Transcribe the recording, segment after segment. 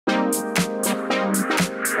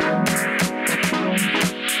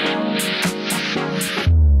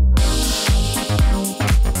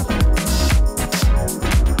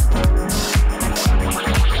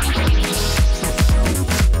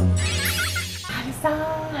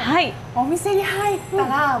お店に入った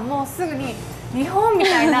らもうすぐに日本み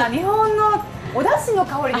たいな日本のお出汁の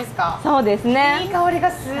香りですか？そうですね。いい香りが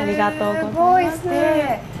すごいし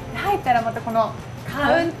て、入ったらまたこの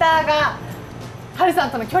カウンターがはるさ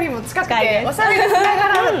んとの距離も近くておしゃべりしなが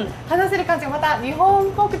ら話せる感じがまた日本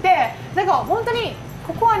っぽくて、なんか本当に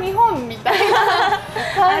ここは日本みたいな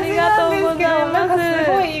感じなんですけど、なんか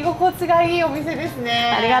すごい居心地がいいお店です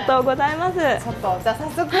ね。ありがとうございます。ちょっとじゃあ早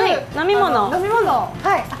速、飲み物、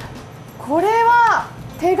はい、これは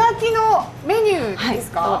手書きのメニューで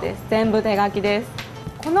すか？そうです。全部手書きです。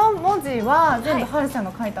この文字は全部はるさん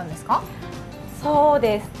が書いたんですか？そう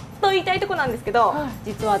です。と言いたいとこなんですけど、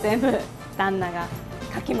実は全部旦那が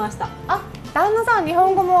書きました。あ、旦那さん日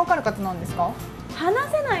本語もわかる方なんですか？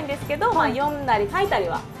話せないんですけど、まあ読んだり書いたり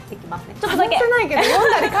はできますね。ちょっとだけ。話せないけど読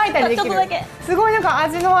んだり書いたりできる。ちょっとだけ。すごいなんか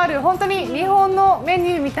味のある本当に日本のメニ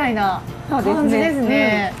ューみたいな感じです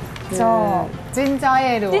ね。じゃあジンジャー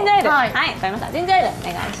エールを。ジンジャーエール。はい、わかりました。ジンジャーエー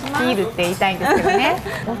ルお願いします。ビールって言いたいんですけどね。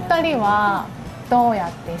お二人はどうや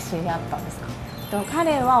って知り合ったんですか？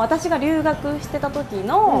彼は私が留学してた時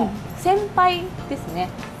の先輩ですね。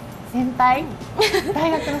先輩？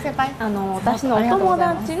大学の先輩？私のお友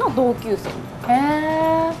達の同級生。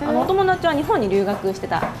お友達は日本に留学して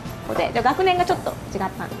た子で、学年がちょっと違っ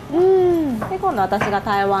たんです。で今度私が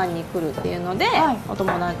台湾に来るっていうので、お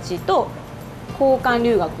友達と交換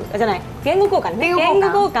留学じゃない言語交換ね、言語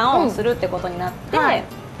交換をするってことになって、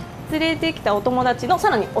連れてきたお友達のさ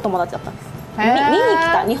らにお友達だったんです。見に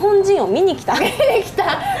来た日本人を見に来た。見に来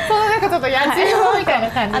た。そのなんかちょっと野獣馬みたい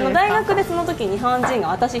な感じですか？大学でその時日本人が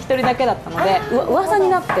私一人だけだったので噂に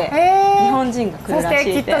なって日本人が来るらし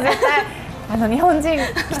いって。そしてきっと絶対日本人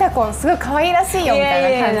来た子すごい可愛らしいよみた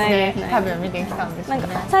いな感じで多分見てきたんですよね。なん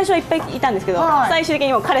か最初はいっぱいいたんですけど、最終的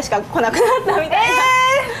にもう彼しか来なくなったみたいな。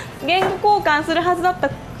言語交換するはずだっ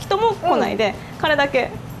た人も来ないで、彼だ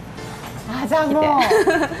け。じゃあもう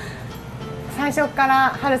最初から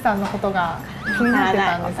はるさんのことが気になって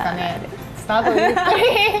たんですかね。ちょっと後でゆっく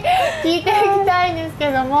り聞いていきたいんです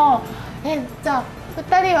けども、じゃあ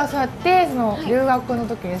2人はそうやってその留学の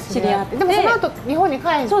時に知り合って、でもその後日本に帰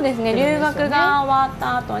って、そうですね、留学が終わっ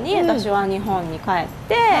た後に私は日本に帰っ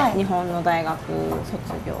て日本の大学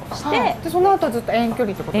卒業して、でその後ずっと遠距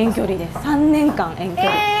離ってことですか？遠距離です。3年間遠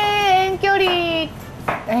距離。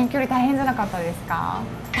遠距離大変じゃなかったですか？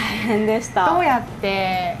大変でした。どうやっ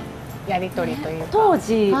てやり取りというか、当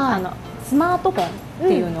時スマートフォンっ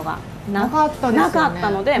ていうのがなかった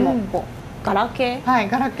ので、もうこうガラケー、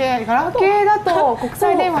ガラケーだと国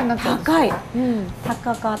際電話になっちゃう。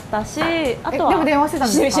高かったし、あとはでも電話してた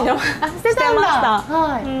んですか？してまし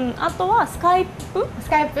た。あとはスカイプ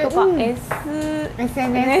とか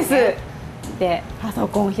SNS でパソ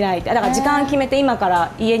コン開いて、だから時間決めて今か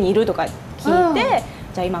ら家にいるとか聞いて、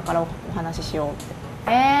じゃあ今からお話ししようって。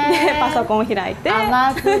でパソコン開いて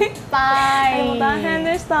甘酸っぱい。でも大変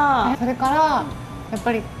でした。それからやっ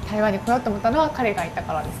ぱり台湾に来ようと思ったのは彼がいた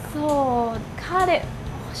からですか？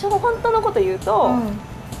そう、本当のこと言うと、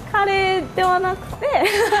彼ではなくて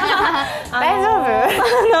大丈夫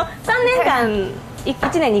？3年間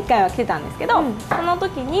1年に1回は来てたんですけど、その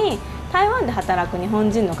時に台湾で働く日本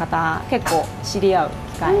人の方結構知り合う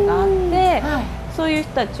機会があって、そういう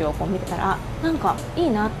人たちをこう見てたらなんかいい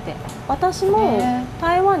なって、私も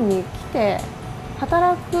台湾に来て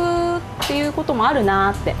働くっていうこともある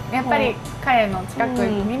なって、やっぱり彼の近く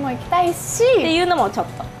にも行きたいしっていうのもちょっ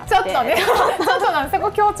とちょっとねちょっとなんでそ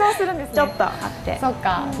こ強調するんですね。ちょっとあって、そっ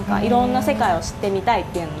か、いろんな世界を知ってみたいっ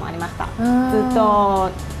ていうのもありました。ずっ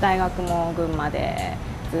と大学も群馬で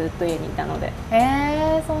ずっと家にいたので。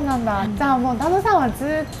そうなんだ。じゃあもう旦那さんはずっ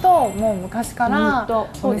ともう昔から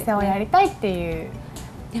お店をやりたいっていう。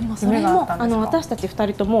でもそれも私たち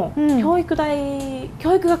2人とも教育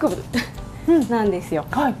学部なんですよ。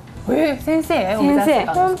先生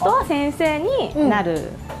本当は先生にな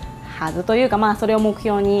るはずというか、まあそれを目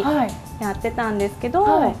標にやってたんですけ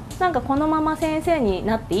ど、なんかこのまま先生に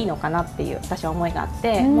なっていいのかなっていう私は思いがあっ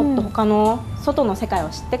て、もっと他の外の世界を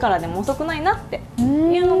知ってからでも遅くないなってい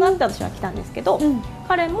うのがあって私は来たんですけど、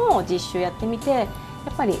彼も実習やってみてやっ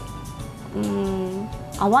ぱり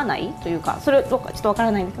合わないというか、それどうかちょっとわか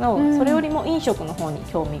らないんですけど、それよりも飲食の方に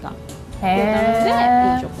興味が出た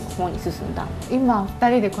ので飲食の方に進んだ。今2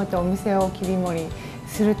人でこうやってお店を切り盛り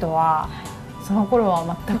するとはその頃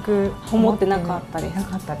は全く思ってなかったです。な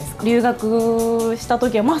かったですか？留学した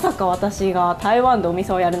時はまさか私が台湾でお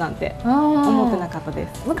店をやるなんて思ってなかったで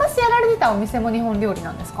す。昔やられてたお店も日本料理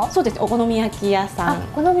なんですか？そうです。お好み焼き屋さん。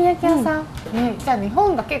お好み焼き屋さん。ね、じゃあ日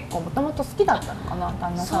本が結構もともと好きだったのかな、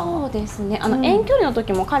旦那さんは。そうですね。遠距離の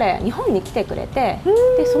時も彼日本に来てくれて、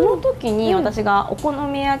でその時に私がお好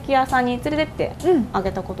み焼き屋さんに連れてってあ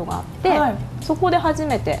げたことがあって、そこで初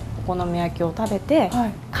めてお好み焼きを食べて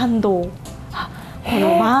感動。こ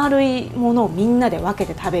の丸いものをみんなで分け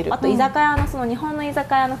て食べる。あと居酒屋のその日本の居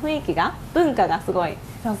酒屋の雰囲気が文化がすごい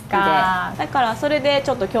好きで、だからそれで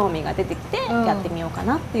ちょっと興味が出てきてやってみようか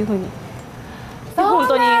なっていうふうに。本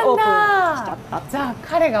当にオープンしちゃった。じゃあ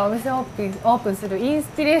彼がお店をオープンするインス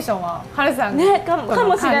ピレーションははるさんねか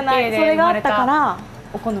もしれない。それがあったから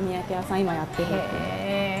お好み焼き屋さん今やってるっ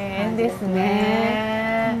てです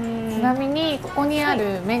ね。ちなみにここにあ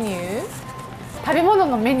るメニュー、食べ物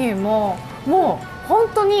のメニューももう本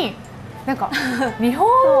当になんか日本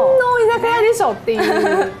の居酒屋でしょってい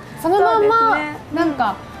うそのまんまなん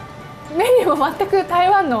かメニューも全く台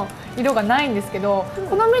湾の色がないんですけど、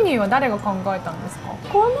このメニューは誰が考えたんですか？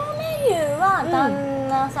このメニューは旦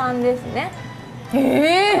那さんですね。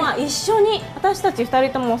まあ一緒に私たち2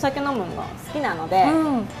人ともお酒飲むのが好きなので、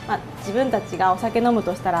まあ自分たちがお酒飲む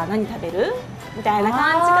としたら何食べるみたいな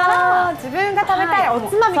感じから自分が食べたいお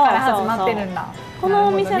つまみから始まってるんだ。この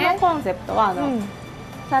お店のコンセプトは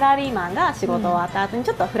サラリーマンが仕事終わった後に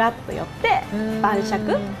ちょっとフラッと寄って晩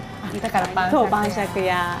酌、だから晩酌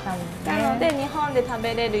屋なので日本で食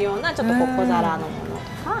べれるようなちょっと小皿のもの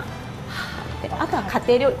とか、あとは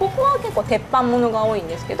家庭料理、ここは結構鉄板ものが多いん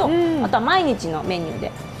ですけど、あとは毎日のメニュー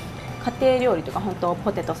で家庭料理とか本当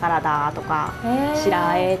ポテトサラダとか白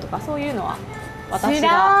あえとかそういうのは私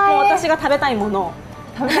が食べたいものを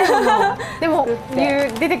でも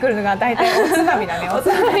出てくるのが大体おつまみだね。おつ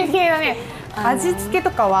まみ系だね。味付け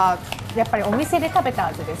とかはやっぱりお店で食べた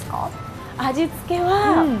味ですか？味付け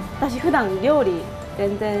は、私普段料理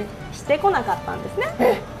全然してこなかったんです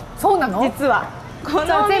ね。そうなの？実はこ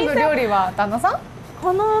の全部料理は旦那さん？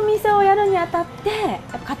このお店をやるにあたって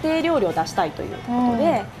家庭料理を出したいということ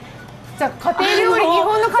で、じゃあ家庭料理、日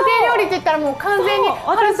本の家庭料理って言ったらもう完全に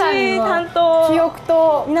私担当記憶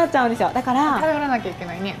とになっちゃうんですよ。だから頼らなきゃいけ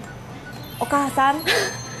ないね。お母さん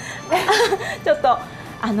ちょっと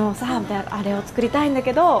さみたいなあれを作りたいんだ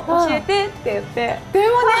けど教えてって言って電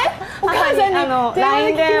話でお母さんに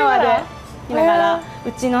LINE 電話で聞きながら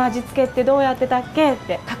うちの味付けってどうやってたっけっ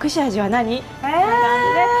て隠し味は何みたいな感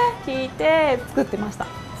じで聞いて作ってました。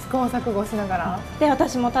試行錯誤しながらで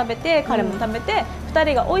私も食べて彼も食べて2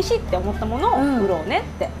人が美味しいって思ったものを売ろうねっ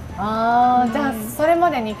て。じゃあそれ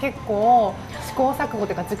までに結構試行錯誤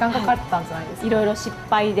というか時間かかったんじゃないですか？いろいろ失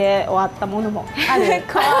敗で終わったものもある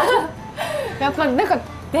やっぱりなんか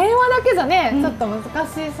電話だけじゃね、ちょっと難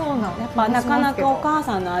しそうな。やっぱなかなかお母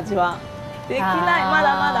さんの味はできない。ま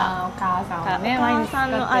だまだお母さんはね、お母さ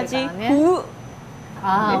んの味風。お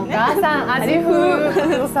母さん味風ポ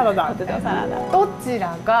テトサラダ。どち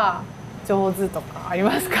らが上手とかあり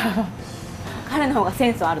ますか？彼の方がセ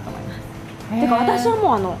ンスはあると思います。てか私は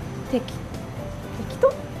もう適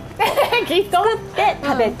当作って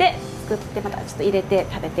食べて、作ってまたちょっと入れて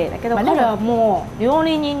食べてだけど、彼はもう料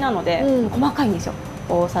理人なので細かいんですよ。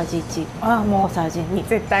大さじ1、大さじ2、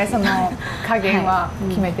絶対その加減は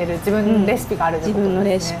決めてる、自分のレシピがあるってことですね。自分の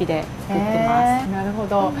レシピで作ってます。なるほ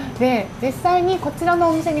ど。で実際にこちらの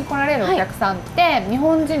お店に来られるお客さんって日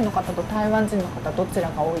本人の方と台湾人の方どちら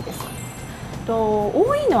が多いですか？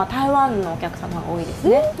多いのは台湾のお客様が多いです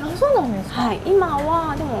ね。そうなんですか？今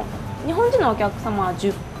はでも日本人のお客様は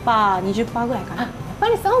10%、20% ぐらいかな。やっぱ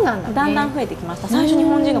りそうなんだね。だんだん増えてきました。最初日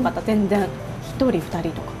本人の方全然1人2人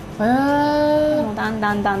とか。もうだん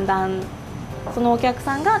だんそのお客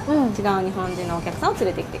さんが違う日本人のお客さんを連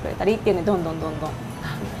れてきてくれたりっていうのでどんどん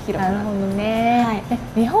広くなる。なるほどね。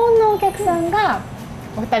日本のお客さんが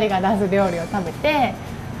お二人が出す料理を食べて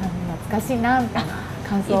懐かしいなみたいな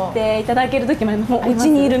感想言っていただける時もう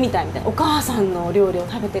ちにいるみたいお母さんの料理を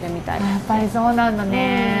食べてるみたい。やっぱりそうなんだ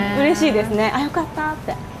ね。嬉しいですね。よかったっ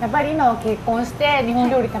て。やっぱり今は結婚して日本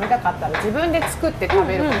料理食べたかったら自分で作って食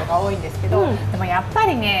べることが多いんですけど、でもやっぱ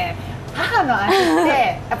りね母の味っ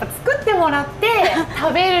てやっぱ作ってもらって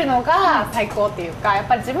食べるのが最高っていうか、やっ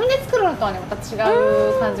ぱり自分で作るのとはねまた違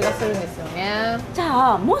う感じがするんですよね。じ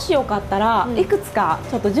ゃあもしよかったらいくつか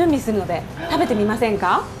ちょっと準備するので食べてみません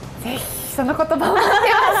か？ぜひその言葉を待ってま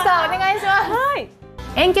した。お願いしま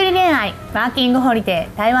す。遠距離恋愛、ワーキングホリデ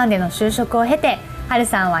ー、台湾での就職を経て、はる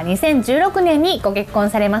さんは2016年にご結婚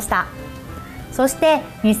されました。そして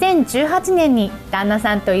2018年に旦那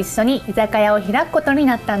さんと一緒に居酒屋を開くことに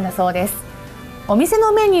なったんだそうです。お店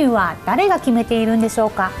のメニューは誰が決めているんでしょ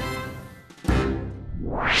うか。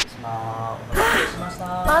待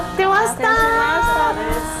ってました。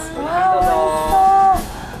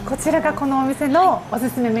こちらがこのお店のおす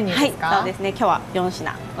すめメニューですか。はい、そうですね。今日は4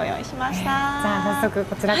品ご用意しました。じゃあ早速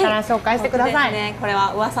こちらから紹介してください。これ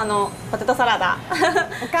は噂のポテトサラダ。お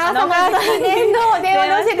母様に電話で教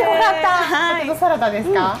えてもらったポテトサラダで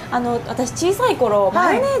すか。私小さい頃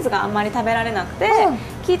マヨネーズがあんまり食べられなくて、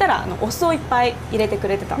聞いたらお酢をいっぱい入れてく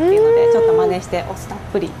れてたっていうのでちょっと真似してお酢たっ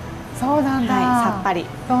ぷり。そうなんだ。さっぱり。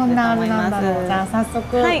どんな味なんだろう。じゃあ早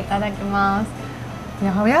速いただきます。い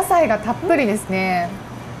や、お野菜がたっぷりですね。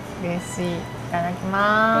嬉しい。いただき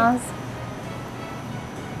ます。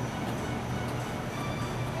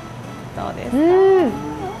どうです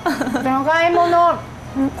か。じゃがいもの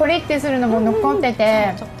コリってするのも残って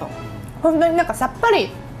て、ちょっと本当になんかさっぱ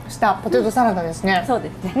りしたポテトサラダですね。そう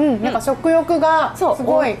ですね。なんか食欲がす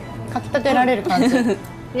ごいかきたてられる感じ。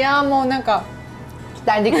いやもうなんか期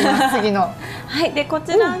待できます次の。はい。でこ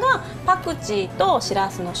ちらがパクチーとし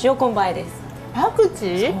らすの塩昆布和えです。パクチ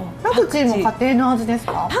ー？パクチーも家庭の味です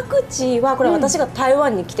か？パクチーはこれ私が台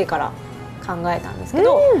湾に来てから考えたんですけ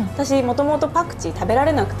ど、私もともとパクチー食べら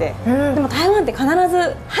れなくて、でも台湾って必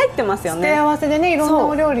ず入ってますよね。付け合わせでね、いろんな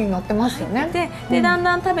お料理に載ってますよね。でだん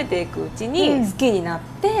だん食べていくうちに好きになっ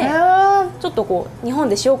て、ちょっとこう日本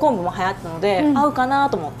で塩昆布も流行ったので合うかな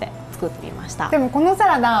と思って作ってみました。でもこのサ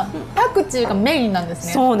ラダパクチーがメインなんです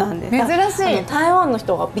ね。そうなんです。珍しい。台湾の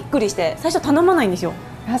人がびっくりして最初頼まないんですよ。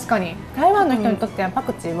確かに台湾の人にとってはパ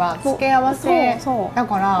クチーは付け合わせだ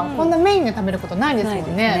からこんなメインで食べることないですもん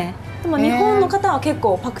ね。でも日本の方は結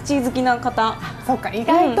構パクチー好きな方。そうか、意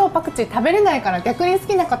外とパクチー食べれないから逆に好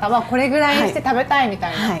きな方はこれぐらいして食べたいみ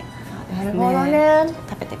たいな。なるほどね。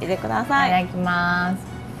食べてみてください。いただきます。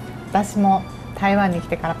私も台湾に来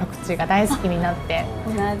てからパクチーが大好きになって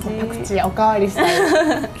パクチーおかわりしたい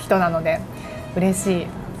人なので嬉しい。い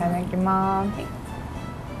ただきます。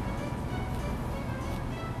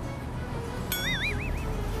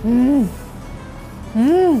こ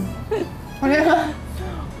れは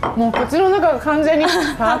もう口の中が完全に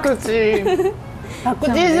パクチー好き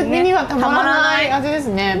にはたまらない味です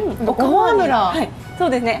ね。ごま油、そう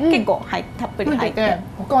ですね。結構たっぷり入って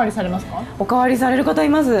おかわりされますか？おかわりされる方い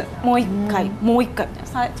ます。もう一回もう一回みたい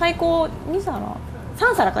な。最高2皿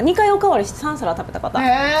3皿か2回おかわりして3皿食べた方い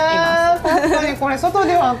ます。確かにこれ外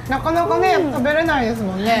ではなかなかね食べれないです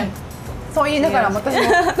もんね。そう言いながら私も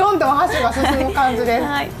どんどん箸が進む感じです。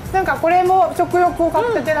なんかこれも食欲をか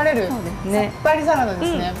きたてられるさっぱりサラダで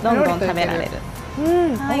すね。どんどん食べられる。美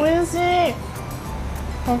味しい。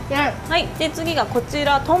はい。で次がこち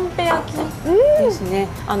らとんぺ焼きですね。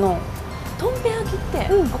とんぺ焼きって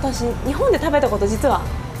私日本で食べたこと実は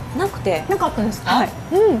なくて。なかったですか？はい。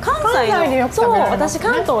関西のそう私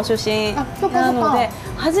関東出身なので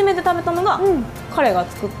初めて食べたのが彼が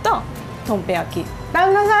作ったとんぺ焼き。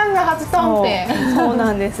旦那さんが初とんぺ。そう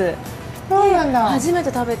なんです。そうなんだ。初め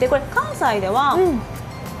て食べてこれ関西では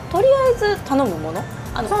とりあえず頼むもの。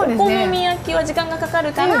お好み焼きは時間がかか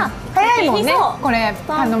るから早いもんね。これ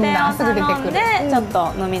頼んだらすぐ出てくる。ちょっ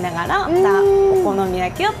と飲みながらお好み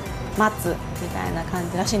焼きを待つみたいな感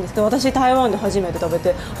じらしいんですけど、私台湾で初めて食べ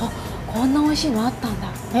てこんな美味しいのあったんだ。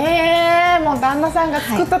もう旦那さんが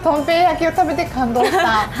作ったとんぺ焼きを食べて感動した。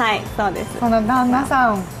はい、そうです。この旦那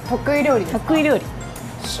さん得意料理ですか？得意料理。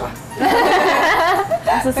おす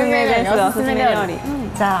すめです。おすすめ料理。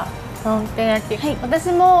じゃあとんぺ焼き。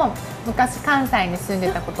私も昔関西に住ん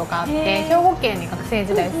でたことがあって兵庫県に学生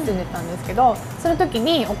時代住んでたんですけど、その時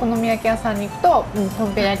にお好み焼き屋さんに行くとと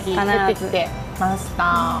んぺ焼き出てきてまし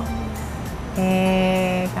た。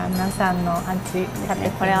旦那さんの味食べてみよ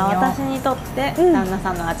う。これは私にとって旦那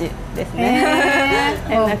さんの味ですね。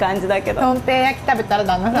変な感じだけどとんぺ焼き食べたら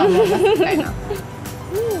旦那さんの味みたいな。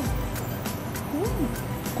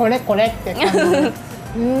これこれって感じ。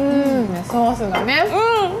ソースがね、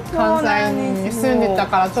関西に住んでた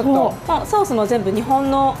からちょっとソースも全部日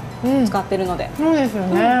本の使ってるので。そうですよ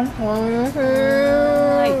ね。おいし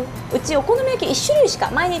い。うちお好み焼き1種類し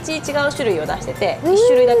か毎日違う種類を出してて1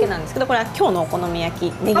種類だけなんですけど、これは今日のお好み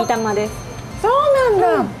焼きネギ玉です。そう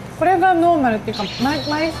なんだ。これがノーマルっていうか毎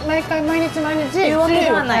回毎日種類を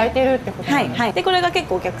変えてるってことなんですか？でこれが結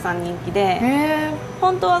構お客さん人気で、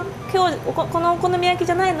本当は今日このお好み焼き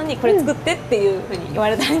じゃないのにこれ作ってっていうふうに言わ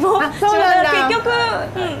れたりもします。結局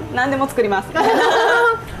何でも作ります。こ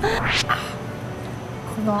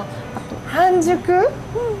の半熟、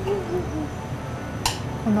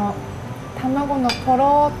この卵のと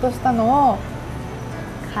ろっとしたのを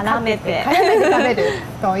絡めて食べる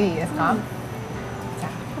といいですか？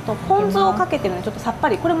ポン酢をかけてるのでちょっとさっぱ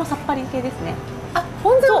り、これもさっぱり系ですね。あ、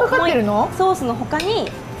ポン酢がかかってるの？ソースの他に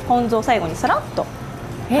ポン酢を最後にさらっとか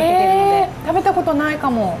けてるので、食べたことないか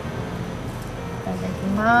も。いただき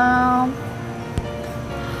ます。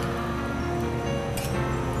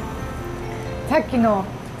さっきの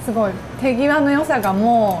すごい手際の良さが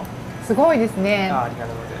もうすごいですね。ありが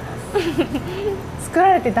とうございます。作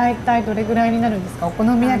られて大体どれぐらいになるんですか？お好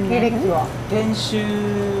み焼き歴は。研修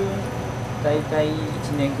大体1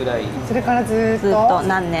年ぐらい。それからずっと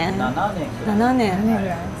何年？7年ぐらい。7年。7年ぐ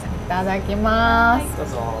らい。いただきます。どう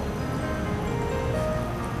ぞ。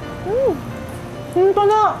本当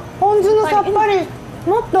だ。ポン酢のさっぱり。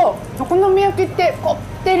もっとお好み焼きってこ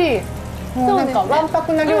ってり。もうなんかわんぱ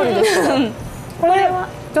くな料理ですけど。これは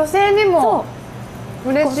女性にも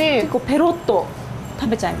嬉しい。結構ペロッと食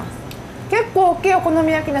べちゃいます。結構大きいお好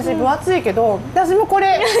み焼きだし分厚いけど、私もこ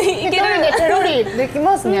れ一人でペロリでき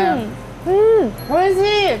ますね。美味し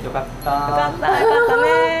い。よかった。よかった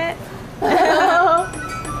ね。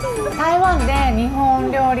台湾で日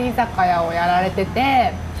本料理居酒屋をやられて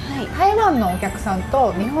て、台湾のお客さん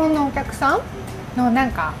と日本のお客さんのな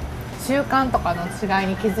んか習慣とかの違い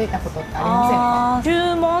に気づいたことってありませんか？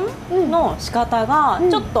注文の仕方が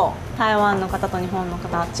ちょっと台湾の方と日本の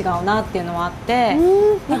方違うなっていうのはあって、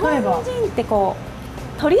日本人ってこ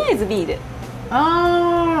うとりあえずビールで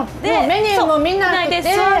メニューも見なくて座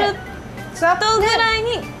る人ぐらい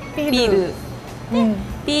にビールで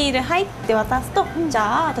ビール入って渡すと、じ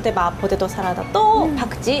ゃあ例えばポテトサラダとパ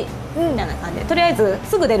クチーみたいな感じで、とりあえず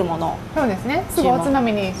すぐ出るもの、そうですね、すぐおつま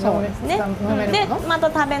みにそうですね。でま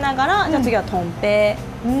た食べながら、じゃあ次はとんぺ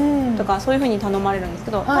いとかそういうふうに頼まれるんです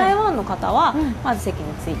けど、台湾の方はまず席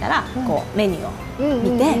に着いたらこうメニューを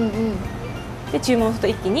見て、で注文すると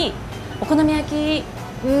一気にお好み焼き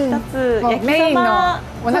2つ、焼きそば、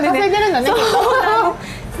お腹空いてるんだね。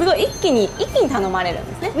すごい一気に頼まれるん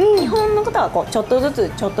ですね。日本の方はこうちょっとず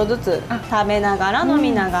つ食べながら飲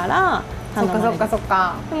みながら頼まれる。そっかそっ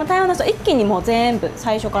か。でも台湾の人一気にもう全部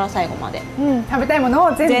最初から最後まで食べたいもの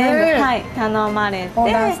を全部頼まれて、オ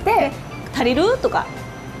ーダーして足りるとか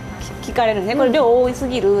聞かれるね。これ量多す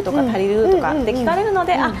ぎるとか足りるとかって聞かれるの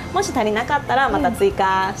で、もし足りなかったらまた追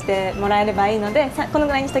加してもらえればいいので、この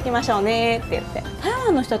ぐらいにしときましょうねって言って。台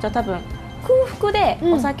湾の人たちは多分空腹で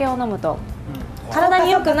お酒を飲むと体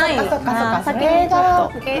に良くないから酒にちょ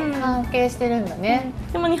っと関係してるんだね。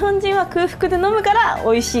でも日本人は空腹で飲むから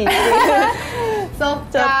美味しいっていうそっ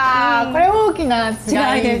か、これ大きな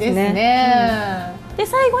違いですね。で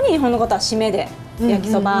最後に日本の方は締めで焼き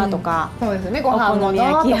そばとか、そうですね、ご飯ものと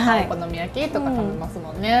かお好み焼きとか食べます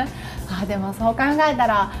もんね。でもそう考えた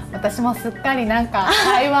ら私もすっかりなんか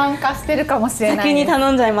台湾化してるかもしれない。先に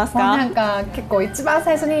頼んじゃいますか？なんか結構一番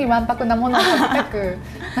最初にわんぱくなものを食べたく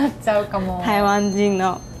なっちゃうかも。台湾人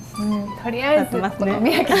のとりあえずお好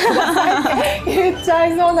み焼きくださいって言っちゃ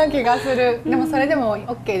いそうな気がする。でもそれでも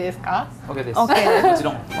OK ですか？OK です。もち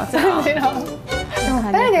ろん。もちろん。でも2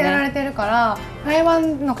人でやられてるから台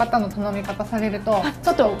湾の方の頼み方されるとち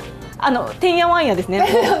ょっとてんやわんやですね。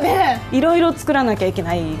いろいろ作らなきゃいけ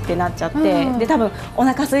ないってなっちゃって、で多分お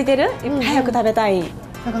腹空いてる、早く食べたい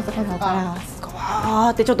だからすごー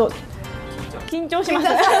ってちょっと緊張しまし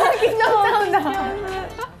た。緊張しちゃうんだ。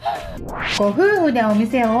ご夫婦でお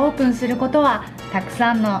店をオープンすることはたく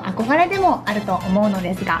さんの憧れでもあると思うの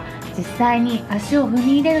ですが、実際に足を踏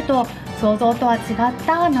み入れると想像とは違っ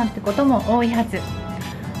たなんてことも多いはず。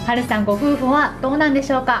はるさんご夫婦はどうなんで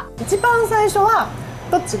しょうか？一番最初は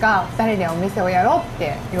どっちが2人でお店をやろうっ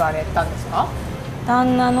て言われたんですか？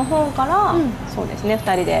旦那の方から、そうですね、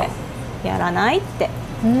2人でやらないって。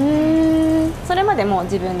それまでも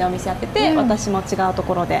自分でお店やってて、私も違うと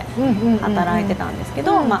ころで働いてたんですけ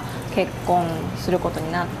ど、結婚すること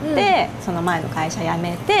になって、その前の会社辞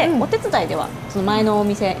めて、お手伝いではその前のお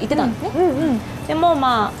店行ってたんですね。でも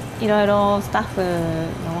いろいろスタッフ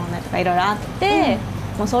の問題とかいろいろあって、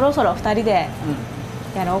もうそろそろ2人で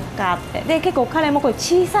やろうかって。で結構彼もこういう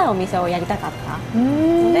小さいお店をやりたかった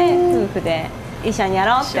ので、夫婦で一緒にや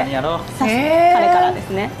ろうって彼からで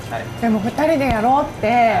すね。でも2人でやろうっ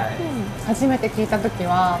て初めて聞いた時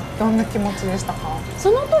はどんな気持ちでしたか？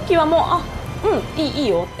その時はもういい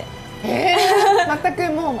よって。全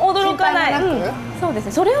くもう驚かない。そうです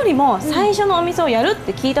ね。それよりも最初のお店をやるっ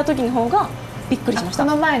て聞いた時の方がびっくりしました。そ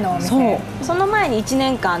の前のお店。その前に1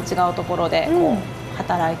年間違うところでこう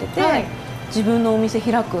働いてて、自分のお店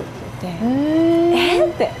開くって言っ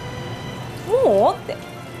て、ってもうって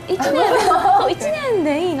1年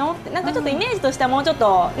でいいのって、なんかちょっとイメージとしてはもうちょっ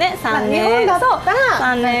とね、3年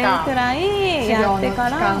くらいやってか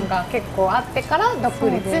ら、期間が結構あってから独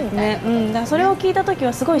立みたいな。だからそれを聞いた時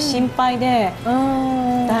はすごい心配で、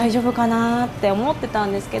大大丈夫かなって思ってた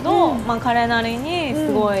んですけど、まあ、彼なりに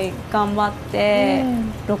すごい頑張って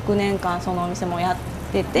6年間そのお店もやっ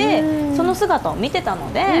てて、その姿を見てた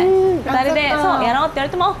ので、2人でそうやろうって言われ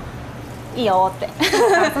てもいいよって。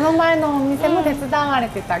その前のお店も手伝われ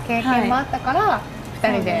てた経験もあったから、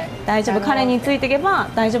2人で大丈夫、彼についていけば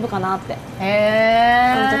大丈夫かなって、その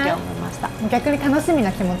時は思いました。逆に楽しみ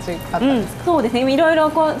な気持ちだったんですか？そうですね、いろいろ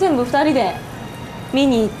こう全部2人で見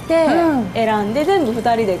に行って選んで、全部2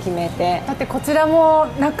人で決めて。だってこちらも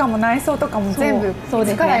中も内装とかも全部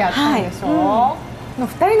一からやったんでしょ？2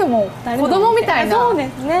人のも子供みたいな、そうで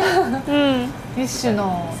すね、一種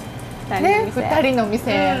の2人の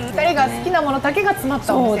店、2人が好きなものだけが詰まっ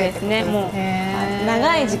たお店。そうですね、もう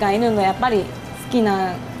長い時間いるのやっぱり好き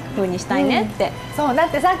な風にしたいねって。そうだっ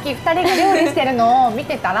てさっき2人が料理してるのを見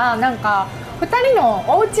てたら、なんか2人の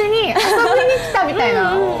お家に遊びに来たみたい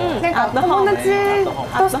な、なんか友達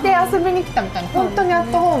として遊びに来たみたいな、本当にア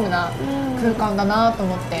ットホームな空間だなと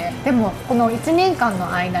思って。でもこの1年間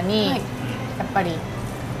の間にやっぱり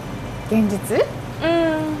現実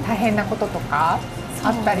大変なこととかあ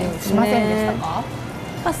ったりしませんでしたか？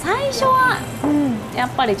最初はやっ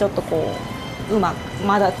ぱりちょっとこうまく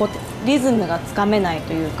まだこうリズムがつかめない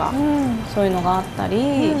というか、そういうのがあった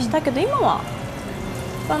りしたけど、今は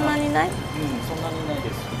そんなにない。そんなにない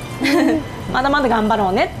です。まだまだ頑張ろ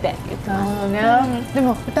うねって言ってます。で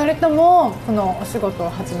も2人ともこのお仕事を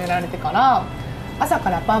始められてから朝か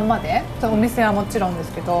ら晩まで、お店はもちろんで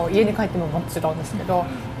すけど、家に帰ってももちろんですけど、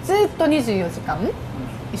ずっと24時間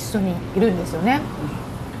一緒にいるんですよね。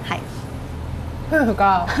はい。夫婦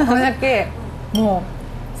がこれだけも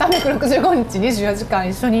う365日24時間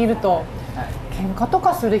一緒にいると、喧嘩と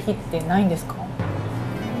かする日ってないんですか？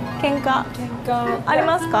喧嘩あり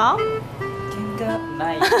ますか？喧嘩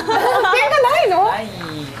ない。喧嘩ないの？ない。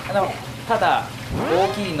ただ大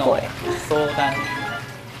きいの相談。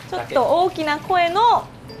ちょっと大きな声の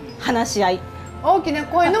話し合い。大きな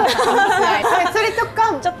声の話し合い。それと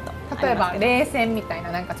かちょっと例えば冷戦みたい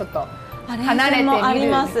な、なんかちょっと離れてみるみ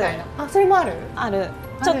たいな。あ、それもある？ある。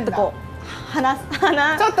ちょっとこうちょ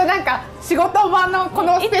っとなんか仕事場のこ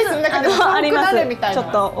のスペースの中でも寒くなるみたいな。ちょ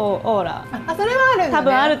っとオーラ。あ、それはあるんだね。多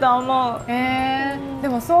分あると思う。で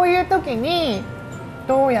もそういう時に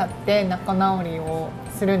どうやって仲直りを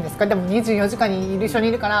するんですか？でも24時間に一緒に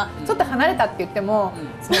いるからちょっと離れたって言っても、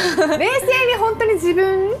冷静に本当に自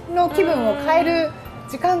分の気分を変える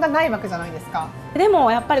時間がないわけじゃないですか。で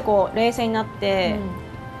もやっぱりこう冷静になって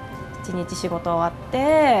一日仕事終わっ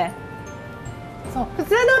て、そう普通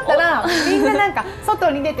だったらみんななんか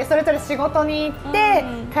外に出てそれぞれ仕事に行って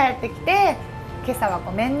帰ってきて、今朝は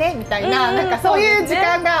ごめんねみたいな、なんかそういう時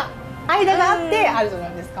間が間があってあるじゃ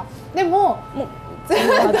ないですか。でもずっ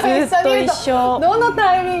と一緒、どの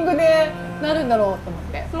タイミングでなるんだろうと思っ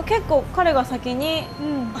て。もう結構彼が先に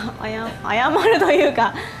謝るという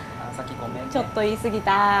か、ちょっと言い過ぎ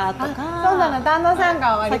たとか。そうなの、旦那さん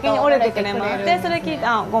が割と先に折れてくれます。でそれ聞いて、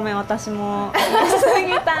あ、ごめん私も言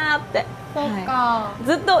い過ぎたって。そっか。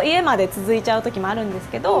ずっと家まで続いちゃう時もあるんです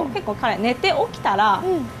けど、結構彼寝て起きたら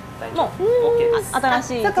もう新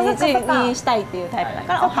しい一日にしたいっていうタイプだ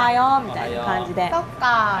から、おはようみたいな感じで。そっ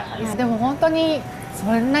か。でも本当にそ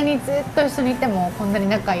んなにずっと一緒にいてもこんなに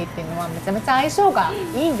仲いいっていうのはめちゃめちゃ相性が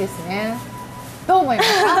いいんですね。どう思いま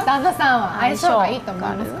すか？旦那さんは相性がいいと思い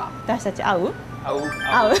ますか？私たち合う？合う。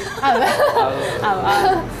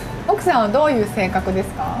奥さんはどういう性格です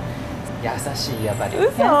か？優しい、やっぱり。優し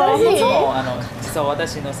い。実は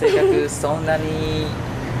私の性格そんなにいい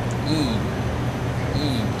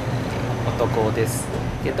男です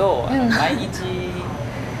けど、毎日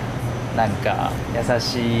なんか優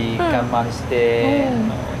しい我慢して、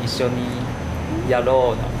一緒にや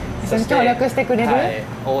ろうの。一緒に協力してくれる？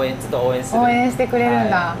ずっと応援する。応援してくれる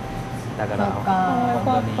んだ。だから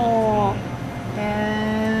本当に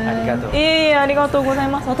ありがとう。ありがとうござい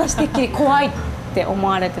ます。私てっきり怖いって思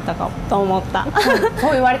われてたかと思った。そ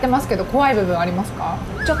う言われてますけど、怖い部分ありますか？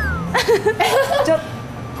ちょっ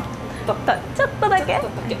とだけ。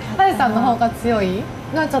ハルさんの方が強い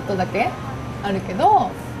のはちょっとだけあるけ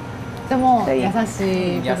ど、でも優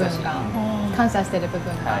しい部分が、感謝してる部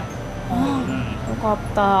分が。よかっ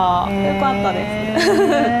たです。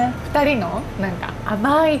2人のなんか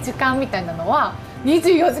甘い時間みたいなのは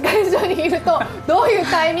24時間以上にいるとどういう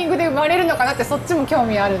タイミングで生まれるのかなって、そっちも興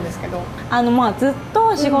味あるんですけど。ずっ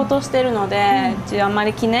と仕事してるので、うちあんま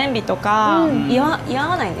り記念日とか祝わ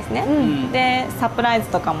ないんですね。でサプライズ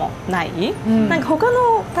とかもない。なんか他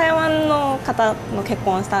の台湾の方の結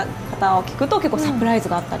婚した方を聞くと結構サプライズ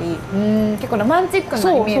があったり、結構ロマンチック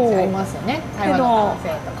なイメージありますよね。台湾の男性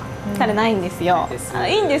とか。彼ないんですよ。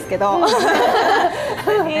いいんですけど。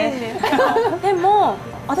でも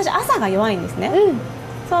私朝が弱いんですね。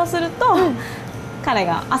そうすると、彼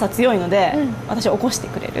が朝強いので、私を起こして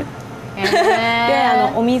くれる。で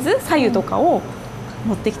お水白湯とかを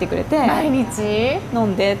持ってきてくれて、毎日飲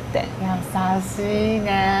んでって。優しい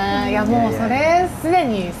ね。いやもうそれすで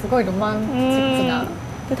にすごいロマンチックな。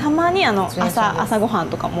でたまに朝ごはん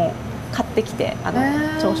とかも買ってきて、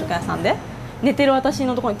朝食屋さんで寝てる私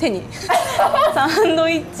のところに手にサンド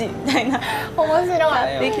イッチみたいな、面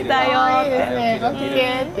白い、できたよって、起き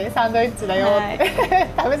てってサンドイッチだよって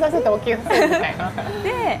食べさせて起きさせるみたいな。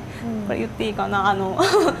でこれ言っていいかな、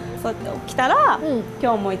そう起きたら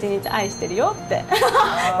今日も一日愛してるよって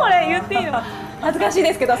これ言っていいの恥ずかしい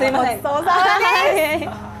ですけど、すいません。そうさまです。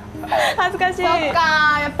恥ずかしい。そっ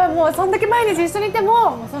か、やっぱりもうそんだけ毎日一緒にいて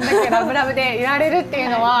もそんだけラブラブでいられるってい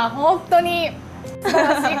うのは本当に素晴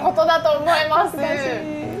らしいことだと思います。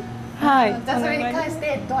はい。じゃあそれに関し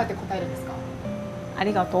てどうやって答えるんですか？あ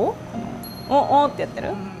りがとう。おってやって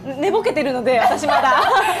る？寝ぼけてるので私まだ。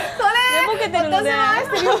それ。寝ぼけてるので。私も愛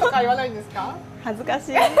してるよとか言わないんですか？恥ずかし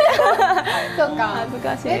い。そうか。恥ず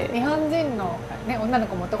かしい。日本人のね、女の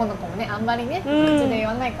子も男の子もね、あんまりね口で言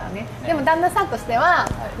わないからね。でも旦那さんとしては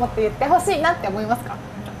もっと言ってほしいなって思いますか？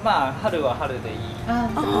まあ春は春でいい。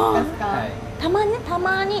そうですか。たま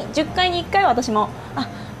に10回に1回は私も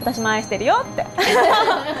私も愛してるよって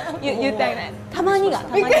言ってあげない。たまにが。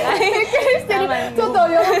びっくりしてる。ちょっと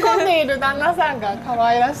喜んでいる旦那さんが可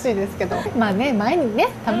愛らしいですけど、まあね、前にね、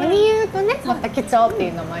たまに言うとね、また貴重ってい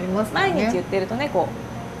うのもありますからね。毎日言ってるとね、こ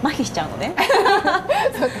う麻痺しちゃうのね。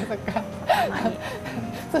そっか。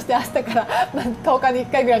そして明日から10日に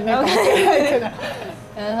1回ぐらいになるかもしれないけど。な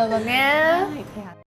るほどね。